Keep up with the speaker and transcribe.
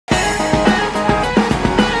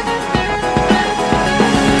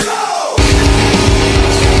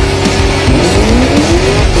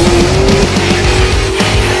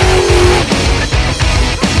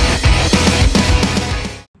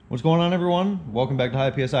everyone, welcome back to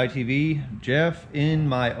High PSI TV. Jeff in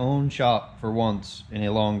my own shop for once in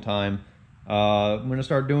a long time. I'm going to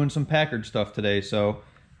start doing some Packard stuff today. So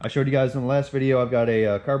I showed you guys in the last video, I've got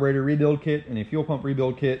a carburetor rebuild kit and a fuel pump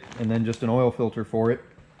rebuild kit and then just an oil filter for it.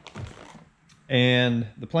 And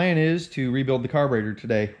the plan is to rebuild the carburetor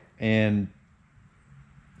today and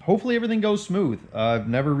hopefully everything goes smooth. I've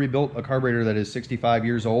never rebuilt a carburetor that is 65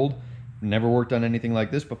 years old. Never worked on anything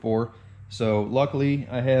like this before. So luckily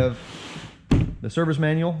I have the service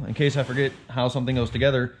manual in case I forget how something goes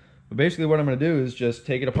together. But basically what I'm going to do is just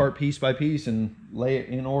take it apart piece by piece and lay it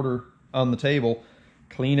in order on the table,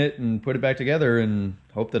 clean it and put it back together and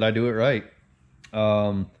hope that I do it right.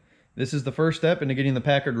 This is the first step into getting the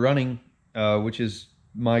Packard running, which is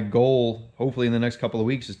my goal hopefully in the next couple of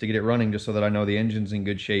weeks, is to get it running just so that I know the engine's in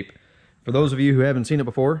good shape. For those of you who haven't seen it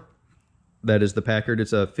before, that is the Packard.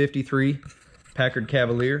 It's a 53 Packard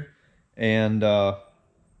Cavalier. And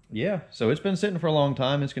yeah, so it's been sitting for a long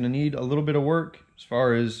time. It's going to need a little bit of work as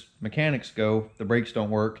far as mechanics go. The brakes don't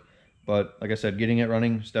work, but like I said, getting it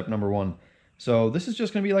running, step number one. So this is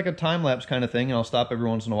just going to be like a time-lapse kind of thing, and I'll stop every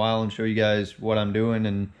once in a while and show you guys what I'm doing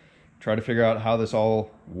and try to figure out how this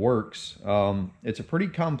all works. It's a pretty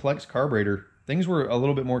complex carburetor. Things were a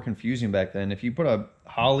little bit more confusing back then. If you put a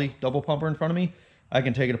Holley double pumper in front of me, I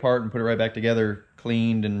can take it apart and put it right back together,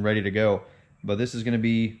 cleaned and ready to go. But this is going to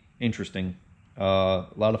be interesting. A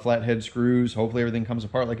lot of flathead screws. Hopefully everything comes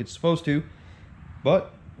apart like it's supposed to.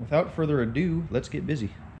 But without further ado, let's get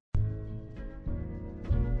busy.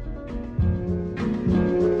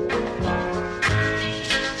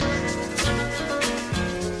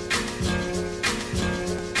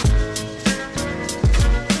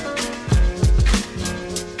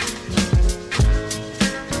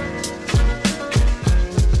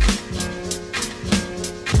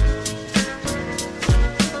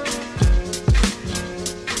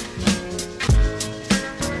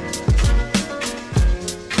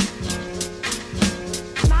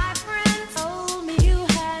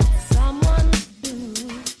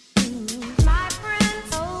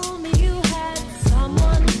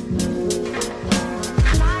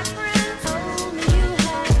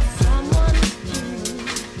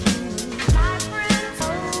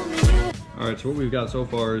 So what we've got so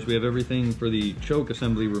far is we have everything for the choke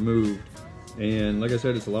assembly removed, and like I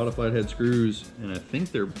said, it's a lot of flathead screws and I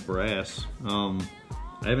think they're brass. I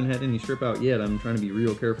haven't had any strip out yet. I'm trying to be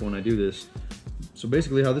real careful when I do this. So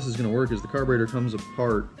basically how this is going to work is the carburetor comes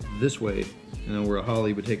apart this way, and then where a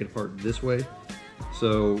Holley would take it apart this way.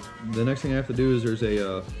 So the next thing I have to do is there's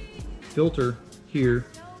a filter here,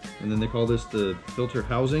 and then they call this the filter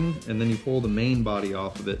housing, and then you pull the main body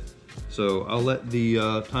off of it. So I'll let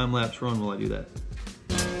the time-lapse run while I do that.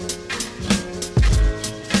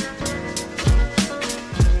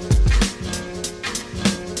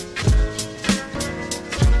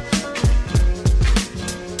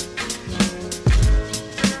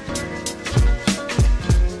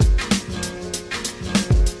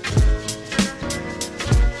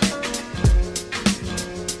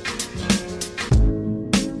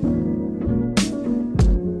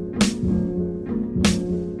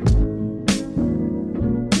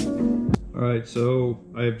 Alright, so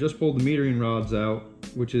I've just pulled the metering rods out,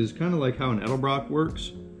 which is kind of like how an Edelbrock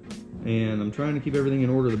works, and I'm trying to keep everything in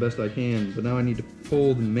order the best I can, but now I need to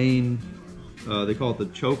pull the main, they call it the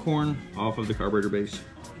choke horn, off of the carburetor base.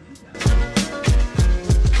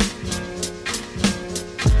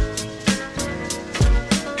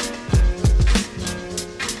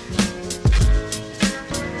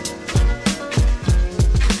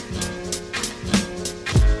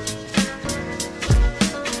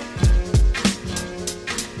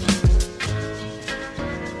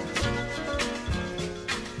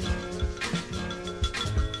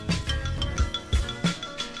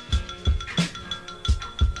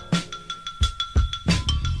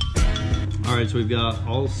 Alright, so we've got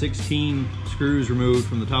all 16 screws removed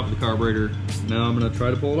from the top of the carburetor. Now I'm going to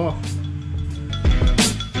try to pull it off.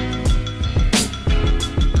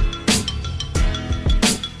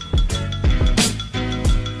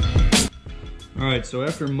 Alright, so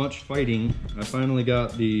after much fighting, I finally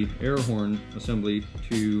got the air horn assembly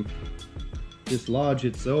to dislodge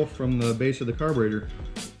itself from the base of the carburetor.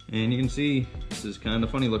 And you can see, this is kind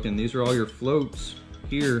of funny looking. These are all your floats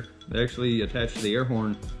here. They actually attach to the air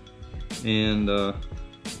horn. And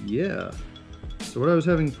yeah, so what I was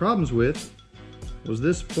having problems with was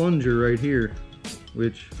this plunger right here,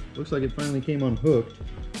 which looks like it finally came unhooked.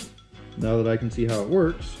 Now that I can see how it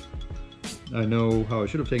works, I know how I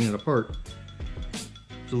should have taken it apart.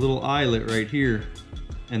 There's a little eyelet right here,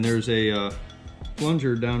 and there's a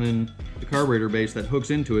plunger down in the carburetor base that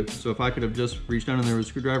hooks into it. So if I could have just reached down in there with a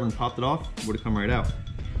screwdriver and popped it off, it would have come right out.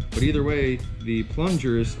 But either way, the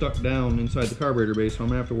plunger is stuck down inside the carburetor base, so I'm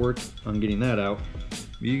gonna have to work on getting that out.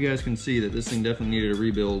 But you guys can see that this thing definitely needed a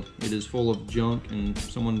rebuild. It is full of junk, and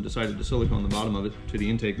someone decided to silicone the bottom of it to the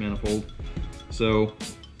intake manifold. So,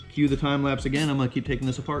 cue the time lapse again. I'm gonna keep taking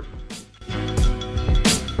this apart.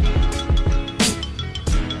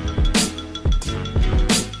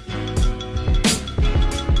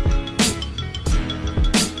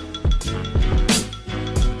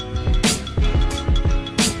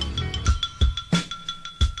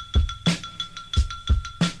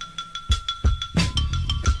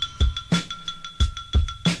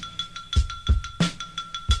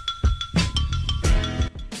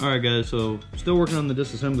 Alright guys, so still working on the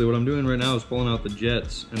disassembly. What I'm doing right now is pulling out the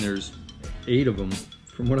jets, and there's 8 of them.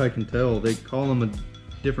 From what I can tell, they call them a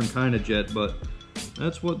different kind of jet, but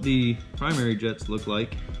that's what the primary jets look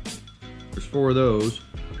like. There's 4 of those.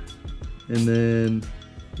 And then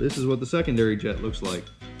this is what the secondary jet looks like.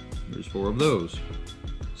 There's 4 of those.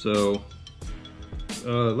 So,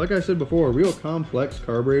 like I said before, a real complex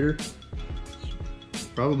carburetor.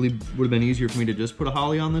 Probably would have been easier for me to just put a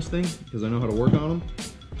Holley on this thing, because I know how to work on them.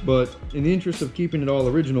 But in the interest of keeping it all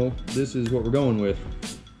original, this is what we're going with.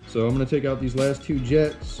 So I'm going to take out these last 2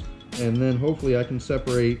 jets, and then hopefully I can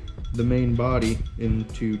separate the main body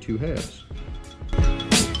into 2 halves.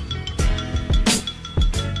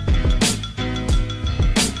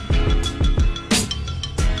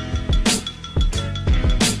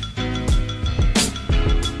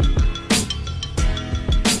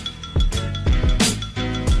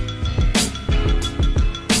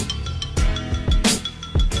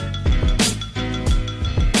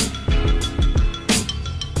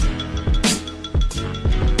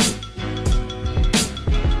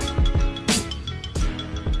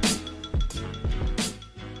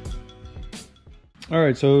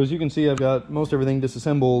 Alright, so as you can see, I've got most everything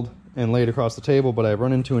disassembled and laid across the table, but I've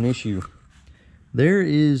run into an issue. There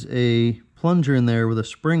is a plunger in there with a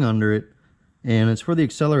spring under it, and it's for the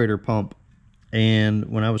accelerator pump. And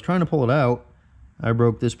when I was trying to pull it out, I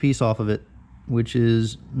broke this piece off of it, which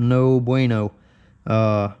is no bueno.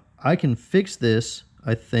 I can fix this,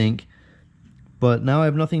 I think, but now I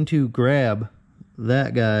have nothing to grab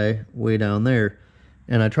that guy way down there.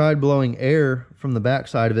 And I tried blowing air from the back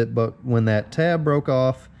side of it, but when that tab broke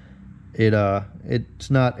off, it's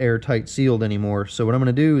not airtight sealed anymore. So what I'm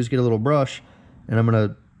going to do is get a little brush, and I'm going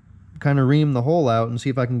to kind of ream the hole out and see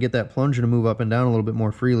if I can get that plunger to move up and down a little bit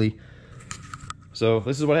more freely. So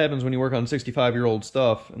this is what happens when you work on 65-year-old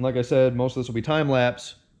stuff. And like I said, most of this will be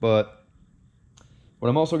time-lapse, but what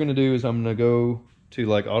I'm also going to do is I'm going to go to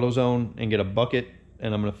like AutoZone and get a bucket,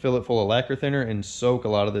 and I'm going to fill it full of lacquer thinner and soak a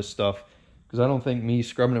lot of this stuff. Because I don't think me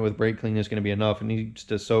scrubbing it with brake clean is going to be enough. It needs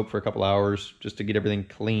to soak for a couple hours just to get everything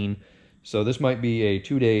clean. So this might be a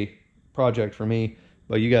 2-day project for me,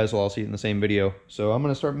 but you guys will all see it in the same video. So I'm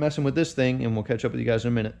going to start messing with this thing, and we'll catch up with you guys in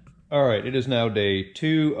a minute. Alright, it is now day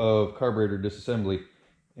 2 of carburetor disassembly,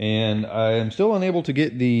 and I am still unable to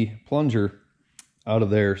get the plunger out of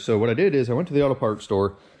there. So what I did is I went to the auto parts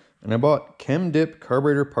store, and I bought Chem Dip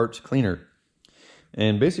carburetor parts cleaner.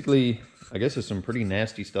 And basically, I guess it's some pretty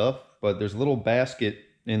nasty stuff, but there's a little basket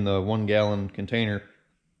in the 1-gallon container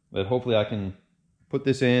that hopefully I can put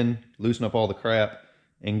this in, loosen up all the crap,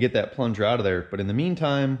 and get that plunger out of there. But in the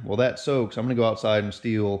meantime, while that soaks, I'm going to go outside and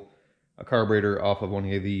steal a carburetor off of one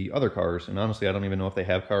of the other cars. And honestly, I don't even know if they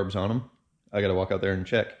have carbs on them. I got to walk out there and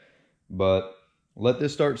check. But let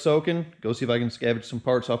this start soaking, go see if I can scavenge some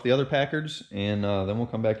parts off the other Packards, and then we'll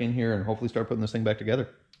come back in here and hopefully start putting this thing back together.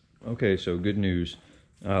 Okay, so good news.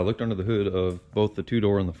 I looked under the hood of both the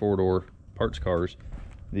 2-door and the 4-door parts cars.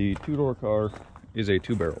 The 2-door car is a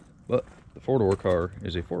 2-barrel, but the 4-door car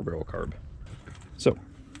is a 4-barrel carb. So,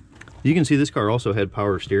 you can see this car also had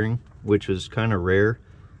power steering, which is kind of rare.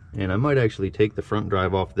 And I might actually take the front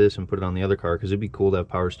drive off this and put it on the other car, because it'd be cool to have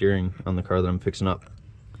power steering on the car that I'm fixing up.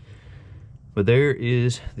 But there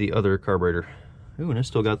is the other carburetor. Ooh, and it's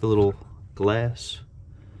still got the little glass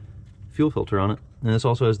fuel filter on it. And this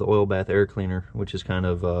also has the oil bath air cleaner, which is kind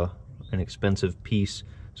of an expensive piece.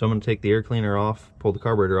 So I'm going to take the air cleaner off, pull the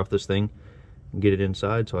carburetor off this thing, and get it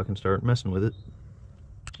inside so I can start messing with it.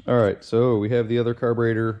 Alright, so we have the other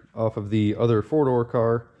carburetor off of the other 4-door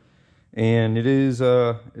car. And it is,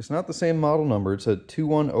 it's not the same model number. It's a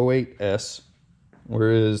 2108S,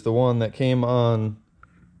 whereas the one that came on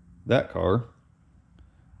that car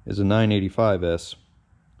is a 985S.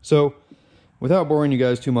 So, without boring you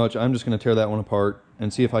guys too much, I'm just going to tear that one apart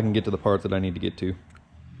and see if I can get to the part that I need to get to.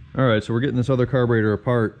 Alright, so we're getting this other carburetor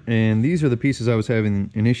apart, and these are the pieces I was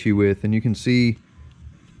having an issue with, and you can see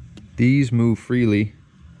these move freely.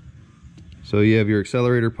 So you have your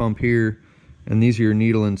accelerator pump here, and these are your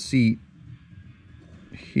needle and seat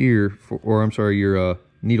here, or I'm sorry, your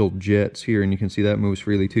needle jets here, and you can see that moves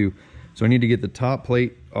freely too. So I need to get the top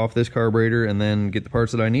plate off this carburetor and then get the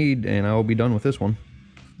parts that I need, and I will be done with this one.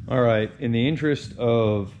 All right, in the interest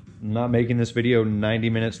of not making this video 90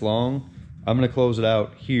 minutes long, I'm gonna close it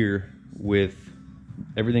out here with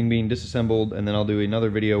everything being disassembled, and then I'll do another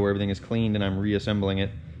video where everything is cleaned and I'm reassembling it.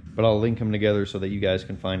 But I'll link them together so that you guys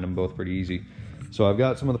can find them both pretty easy. So I've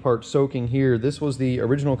got some of the parts soaking here. This was the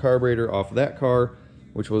original carburetor off that car,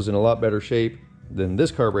 which was in a lot better shape than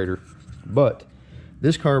this carburetor. But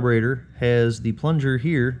this carburetor has the plunger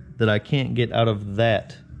here that I can't get out of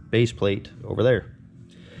that base plate over there.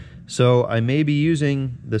 So I may be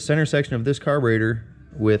using the center section of this carburetor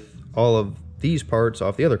with all of these parts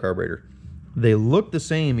off the other carburetor. They look the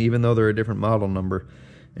same even though they're a different model number.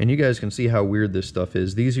 And you guys can see how weird this stuff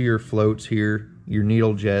is. These are your floats here, your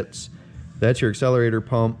needle jets. That's your accelerator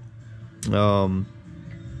pump.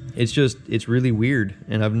 It's really weird,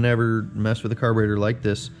 and I've never messed with a carburetor like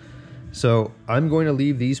this. So I'm going to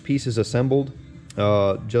leave these pieces assembled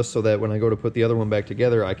just so that when I go to put the other one back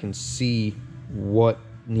together, I can see what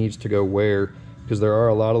needs to go where, because there are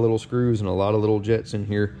a lot of little screws and a lot of little jets in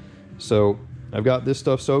here. So I've got this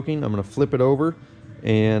stuff soaking. I'm going to flip it over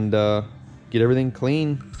and get everything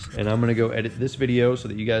clean, and I'm gonna go edit this video so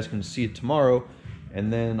that you guys can see it tomorrow,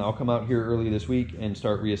 and then I'll come out here early this week and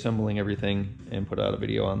start reassembling everything and put out a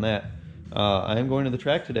video on that. I am going to the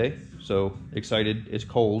track today, so excited. It's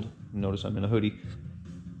cold. Notice I'm in a hoodie.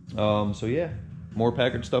 So yeah, more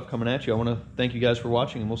Packard stuff coming at you. I want to thank you guys for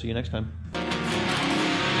watching, and we'll see you next time.